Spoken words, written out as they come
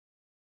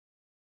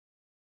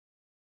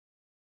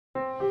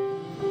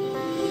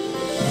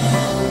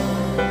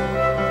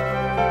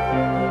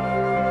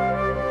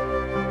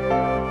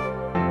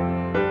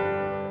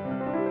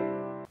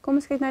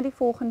ons kyk na die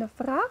volgende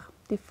vraag.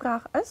 Die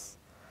vraag is: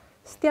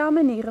 stel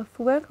maniere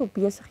voor hoe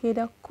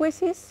besighede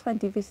kwessies van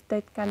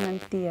diversiteit kan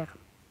hanteer.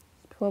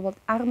 Bijvoorbeeld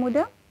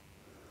armoede.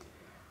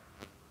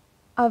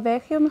 'n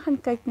werkgewer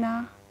gaan kyk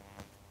na,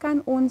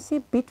 kan ons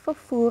bied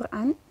vervoer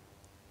aan,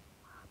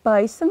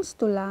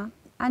 behuisingstoelae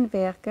aan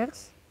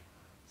werkers,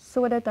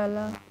 sodat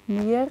hulle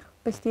meer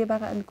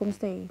besteedbare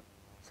inkomste het.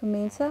 So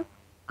mense,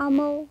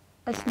 almal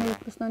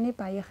is nog nie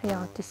baie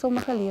geld.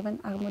 Sommige lewe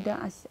in armoede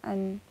as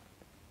in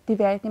die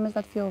werknemers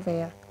wat veel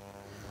werk.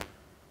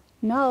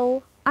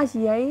 Nou, as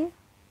jy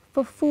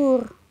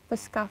vervoer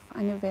verskaf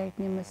aan jou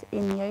werknemers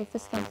en jy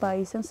verskaf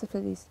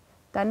behuisingssubsidies,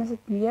 dan is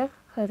dit meer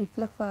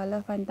gerieflik vir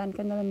hulle, want dan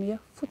kan hulle meer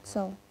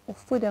voedsel of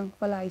voeding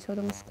vir hulle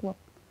huishoudings koop.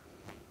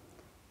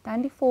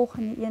 Dan die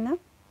volgende ene.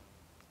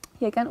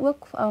 Jy kan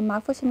ook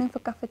maak voorsiening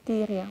vir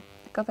cafeteria.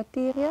 Die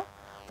cafeteria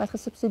wat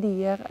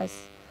gesubsidieer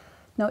is.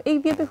 Nou,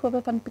 ek weet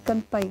bijvoorbeeld van Pick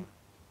n Pay.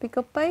 Pick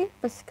n Pay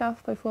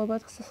verskaf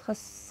bijvoorbeeld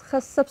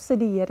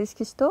gesubsidieer,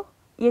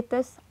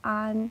 etes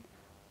aan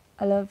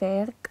hulle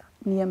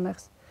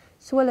werknemers.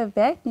 So hulle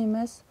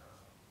werknemers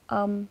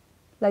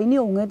ly nie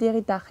honger deur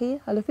die dag nie.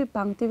 Hulle hoef nie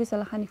bang te wees,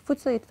 hulle gaan nie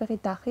voedsel eet vir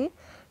die dag nie.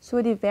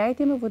 So die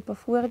werknemer word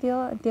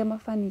bevoordeel in terme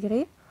van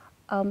hierdie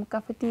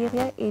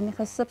cafeteria en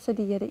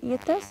gesubsidieerde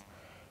etes.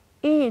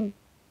 En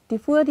die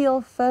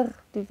voordeel vir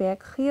die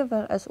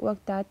werkgewer is ook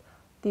dat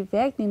die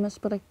werknemers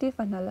produktief,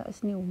 want hulle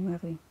is nie honger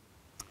nie.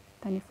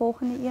 Dan die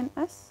volgende een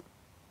is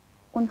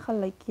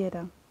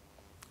ongelykhede.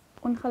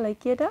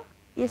 Ongelykhede,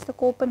 eerste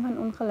kolpunt van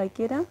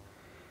ongelykhede.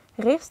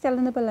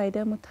 Regstellende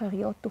beleide moet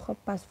gereeld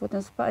toegepas word.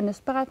 In 'n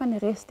spraak van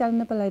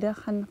regstellende beleide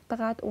gaan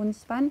praat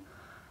ons van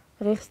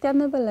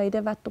regstellende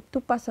beleide wat op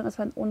toepassing is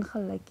van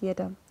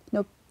ongelykhede.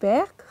 Nou,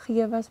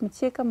 werkgewers moet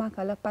seker maak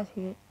hulle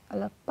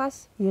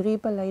pas hierdie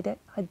beleide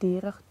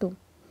gedurig toe.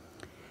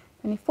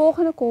 En die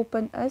volgende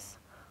kolpunt is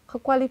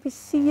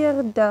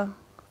gekwalifiseerde,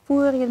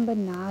 voorheen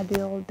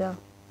benadeelde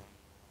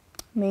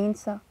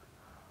mense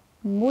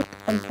moet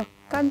in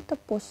vakante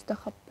poste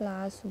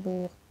geplaas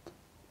word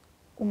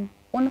om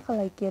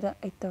ongelykhede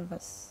uit te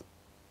wis.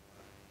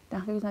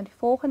 Dan gaan ons na die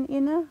volgende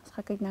ene, ons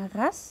gaan kyk na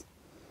ras.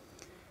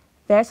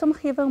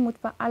 Werksomgewing moet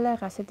vir alle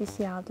rasse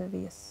dieselfde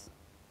wees.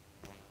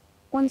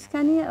 Ons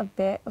kan nie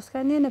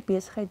in 'n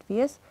besigheid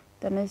wees,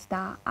 dan is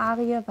daar 'n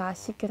area waar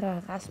sekere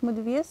ras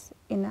moet wees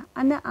en 'n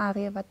ander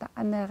area wat 'n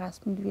ander ras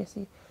moet wees.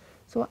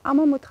 So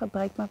almal moet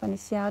gebruik maak van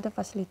dieselfde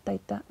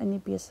fasiliteite in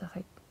die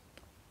besigheid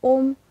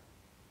om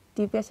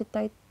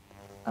diversiteit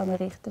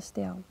reg te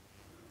stel.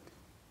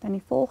 Dan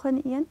die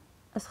volgende een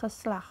is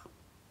geslag.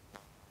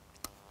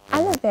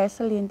 Alle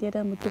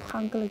werksgeleenthede moet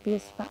toeganklik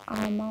wees vir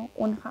almal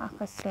ongeag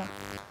geslag.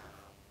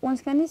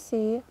 Ons kan nie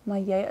sê, maar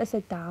jy is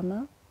 'n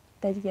dame,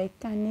 dat jy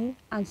kan nie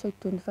aansoek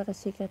doen vir 'n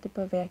sekere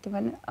tipe werk.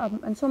 Want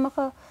in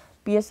sommige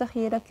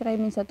besighede kry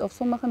mense dit, of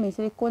sommige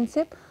mense die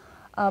konsep,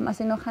 as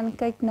jy nog gaan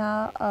kyk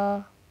na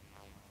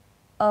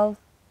 'n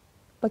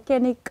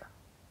mechanic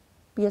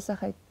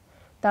besigheid,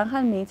 dan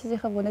gaan mense sê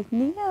gewoonlik,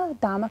 nee,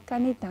 dame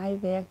kan nie daai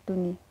werk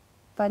doen nie,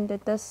 want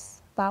dit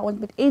is waar ons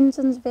met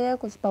engines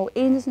werk, ons bou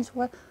engines en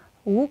so.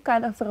 Hoe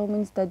kan 'n vrou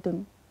mens dit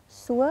doen?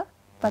 So,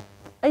 wat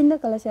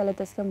eintlik hulle sê hulle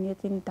diskrimineer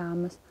teen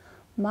dames,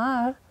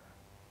 maar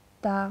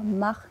daar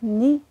mag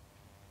nie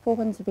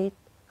volgens wet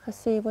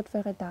gesê word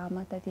vir 'n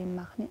dame dat jy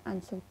mag nie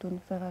aansoek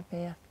doen vir 'n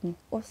werk nie,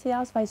 of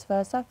selfs vice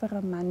versa vir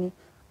 'n man nie.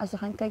 As jy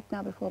gaan kyk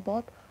na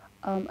byvoorbeeld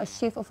 'n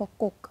chef of 'n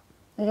kok,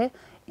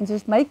 en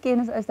soos my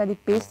kennis is dat die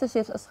beste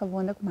chefs is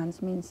gewoonlik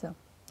mansmense,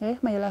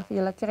 maar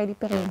julle kry die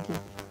prentjie,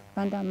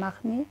 want daar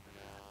mag nie,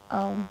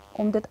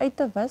 om dit uit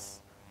te wis,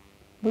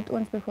 moet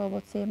ons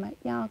byvoorbeeld sê, maar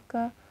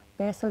elke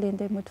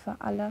werksgeleentheid moet vir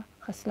alle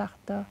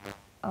geslagte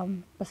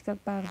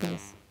beskikbaar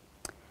wees.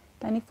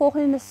 Dan die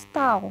volgende is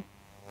taal.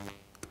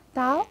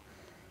 Taal,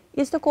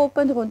 eerste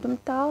kolpunt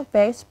rondom taal,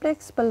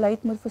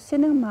 werkspleksbeleid moet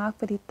voorsiening maak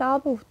vir die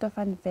taalbehoefte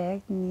van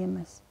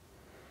werknemers.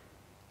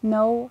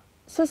 Nou,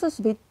 soos ons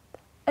weet,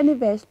 in die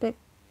werksplek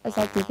is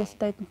daar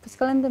diversiteit met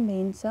verskillende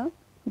mense,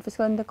 met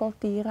verskillende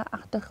kulture,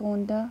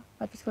 agtergronde,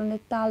 wat verskillende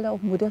tale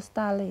of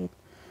moederstale het.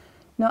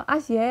 Nou,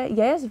 as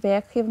jy as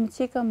werkgewer moet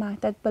seker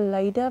maak dat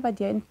beleide wat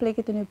jy in plek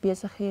het in jou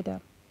besighede,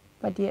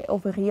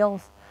 of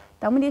reëls,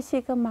 dan moet jy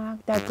seker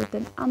maak dat dit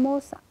in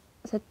almal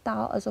se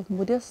taal is of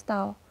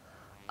moederstaal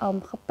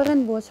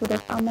geprint word,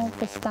 sodat almal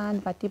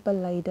verstaan wat die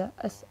beleide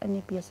is in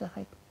die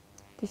besigheid.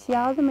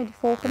 Dieselfde met die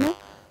volgende,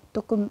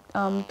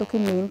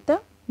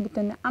 dokumente moet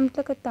in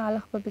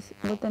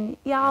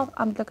 11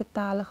 amptelike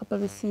tale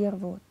gepubliseer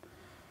word.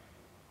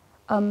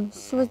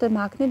 Soos dit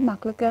maak net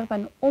makliker,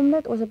 want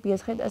omdat ons 'n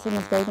besigheid is en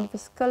ons werk met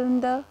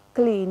verskillende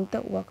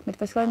kliënte ook, met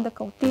verskillende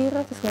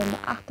kulture, verskillende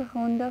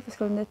agtergronde,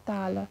 verskillende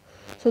tale.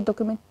 So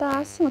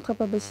dokumentasie moet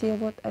gepubliseer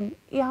word in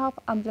 11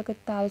 amptelike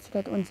tale,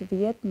 sodat ons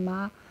weet,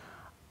 maar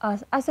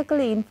as 'n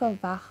kliënt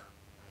verwag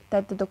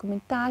dat die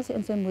dokumentasie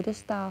in sy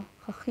moedertaal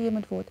gegee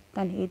moet word,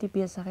 dan het die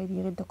besigheid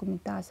hierdie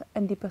dokumentasie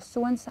in die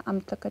persoon se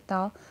amptelike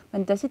taal,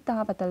 want dis die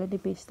taal wat hulle die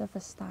beste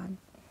verstaan.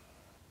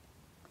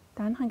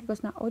 Dan gaan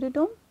ons na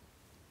ouderdom.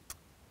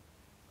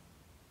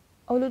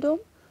 Ouderdom,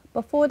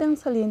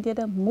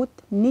 Bevorderingsgeleenthede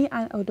moet nie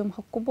aan ouderdom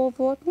gekoppel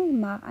word nie,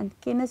 maar aan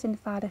kennis en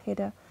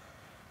vaardighede.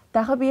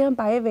 Daar gebeur in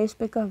baie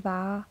werkplekke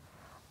waar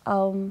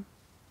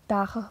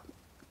daar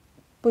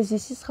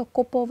posisies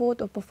gekoppel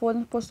word of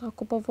bevorderingsposte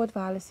gekoppel word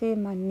waar hulle sê,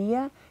 maar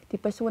nee, die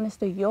persoon is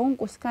te jong,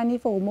 ons kan nie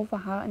vir hom of vir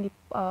haar in die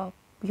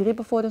hierdie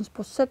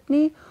bevorderingspost sit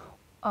nie,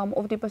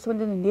 of die persoon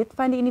het net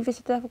van die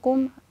universiteit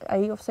gekom,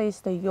 hy of sy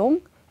is te jong,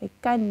 hy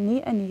kan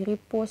nie in hierdie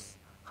pos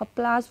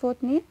geplaas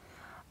word nie.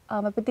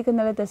 Wat beteken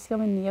hulle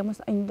diskrimineer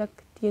ons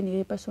eintlik teen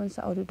hierdie persoon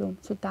se ouderdom.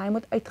 So daai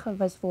moet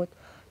uitgewis word.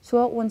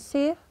 So ons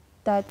sê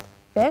dat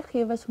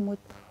werkgewers moet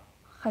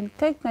gaan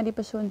kyk na die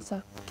persoon se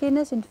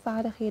kennis en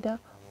vaardighede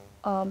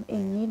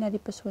en nie na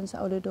die persoon se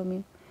ouderdom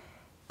nie.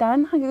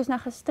 Dan gaan ons na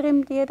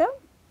gestremdhede.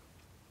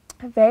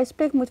 'n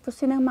Werksplek moet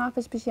voorsiening maak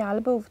vir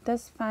spesiale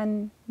behoeftes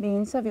van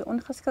mense wie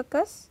ongeskik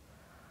is.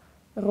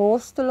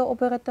 Rolstoele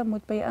op 'n ritte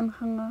moet by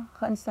ingange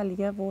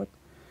geïnstalleer word.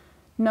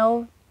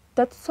 Nou,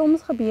 dit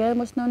soms gebeur,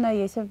 mos nou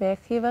jy's 'n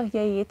werkgewer,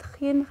 jy het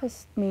geen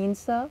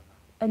mense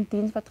in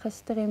diens wat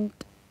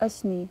gestremd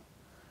is nie.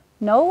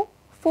 Nou,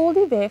 voel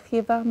die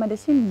werkgewer, maar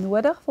dis nie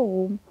nodig vir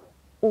hom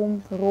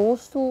om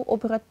rolstoel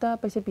op ritte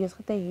by sy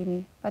besigheid te hê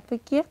nie. Wat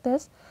verkeerd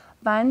is,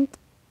 want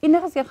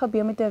enigiets kan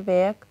gebeur met 'n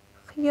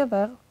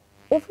werkgewer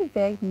of 'n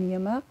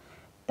werknemer,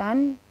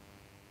 dan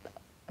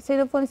sê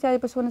dan van die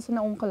persoon is in 'n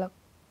ongeluk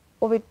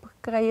of het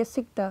kry 'n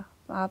siekte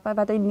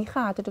wat hy nie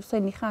gehad het of sy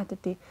nie gehad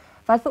het nie.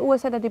 Wat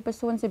veroorsaak dat die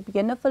persoon sy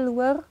bene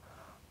verloor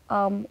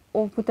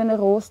of moet in 'n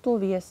rolstoel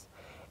wees.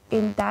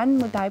 En dan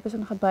moet die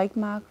persoon gebruik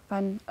maak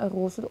van 'n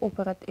rolstoel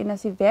oprit. En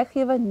as die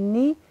werkgewer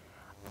nie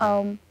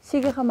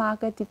seker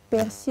gemaak het die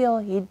perseel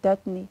het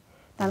dit nie,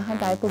 dan gaan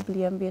daai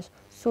probleem wees.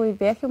 So die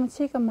werkgewer moet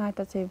seker maak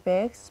dat sy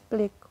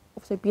werksplek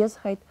of sy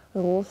besigheid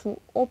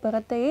rolstoel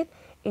opritte het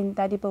en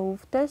dat die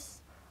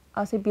behoeftes,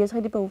 as sy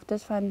besigheid die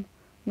behoeftes van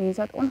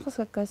mense wat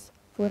ongeskik is,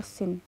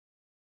 voorsien.